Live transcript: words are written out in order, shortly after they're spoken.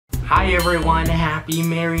Hi everyone, happy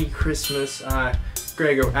Merry Christmas.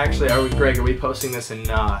 Greg, are we posting this in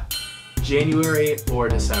January or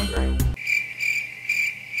December?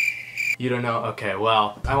 You don't know? Okay,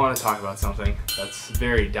 well, I want to talk about something that's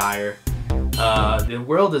very dire. The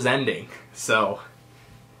world is ending, so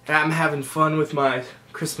I'm having fun with my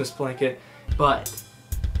Christmas blanket, but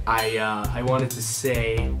I wanted to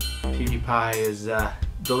say Pewdiepie is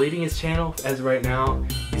deleting his channel as of right now.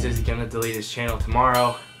 He says he's gonna delete his channel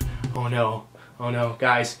tomorrow. Oh no,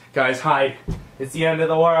 guys, hide. It's the end of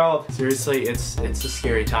the world. Seriously, it's a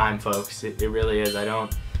scary time, folks. It really is. I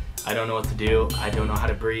don't know what to do. I don't know how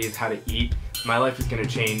to breathe, how to eat. My life is gonna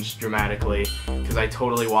change dramatically because I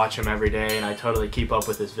totally watch him every day and I totally keep up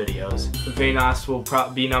with his videos. Vaynos will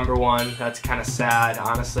be #1. That's kind of sad.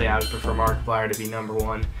 Honestly, I would prefer Markiplier to be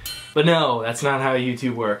 #1. But no, that's not how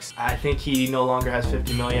YouTube works. I think he no longer has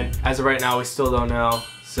 50 million. As of right now, we still don't know.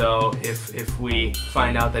 So if we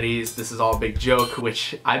find out that this is all a big joke,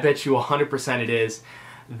 which I bet you 100% it is,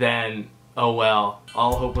 then oh well,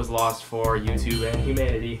 all hope was lost for YouTube and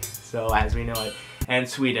humanity, so as we know it. And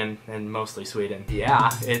Sweden, and mostly Sweden. Yeah,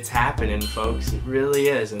 it's happening, folks. It really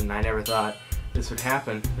is, and I never thought this would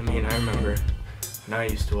happen. I mean, I remember when I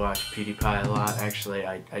used to watch Pewdiepie a lot. Actually,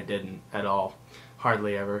 I didn't at all.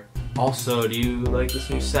 Hardly ever. Also, do you like this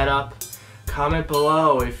new setup? Comment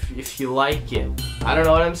below if you like it. I don't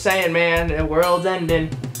know what I'm saying, man. The world's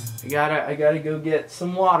ending. I gotta go get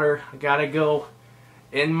some water. I gotta go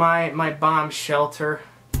in my bomb shelter.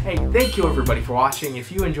 Hey, thank you everybody for watching.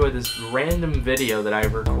 If you enjoyed this random video that I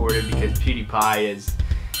recorded because Pewdiepie is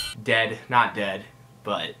dead, not dead,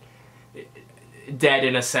 but dead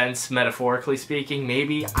in a sense, metaphorically speaking,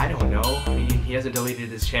 maybe, I don't know. I mean, he hasn't deleted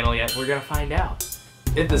his channel yet. We're gonna find out.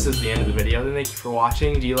 If this is the end of the video, then thank you for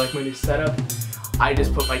watching. Do you like my new setup? I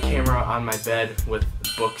just put my camera on my bed with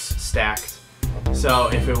books stacked. So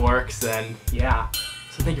if it works, then yeah.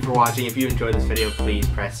 So thank you for watching. If you enjoyed this video, please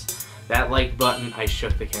press that like button. I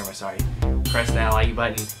shook the camera, sorry. Press that like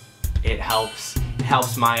button. It helps. It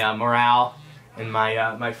helps my morale, and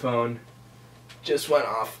my phone just went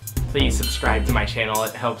off. Please subscribe to my channel.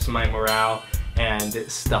 It helps my morale and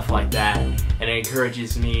stuff like that, and it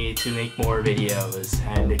encourages me to make more videos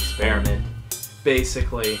and experiment,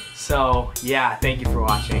 basically. So yeah, thank you for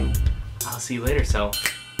watching. I'll see you later, so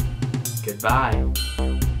goodbye.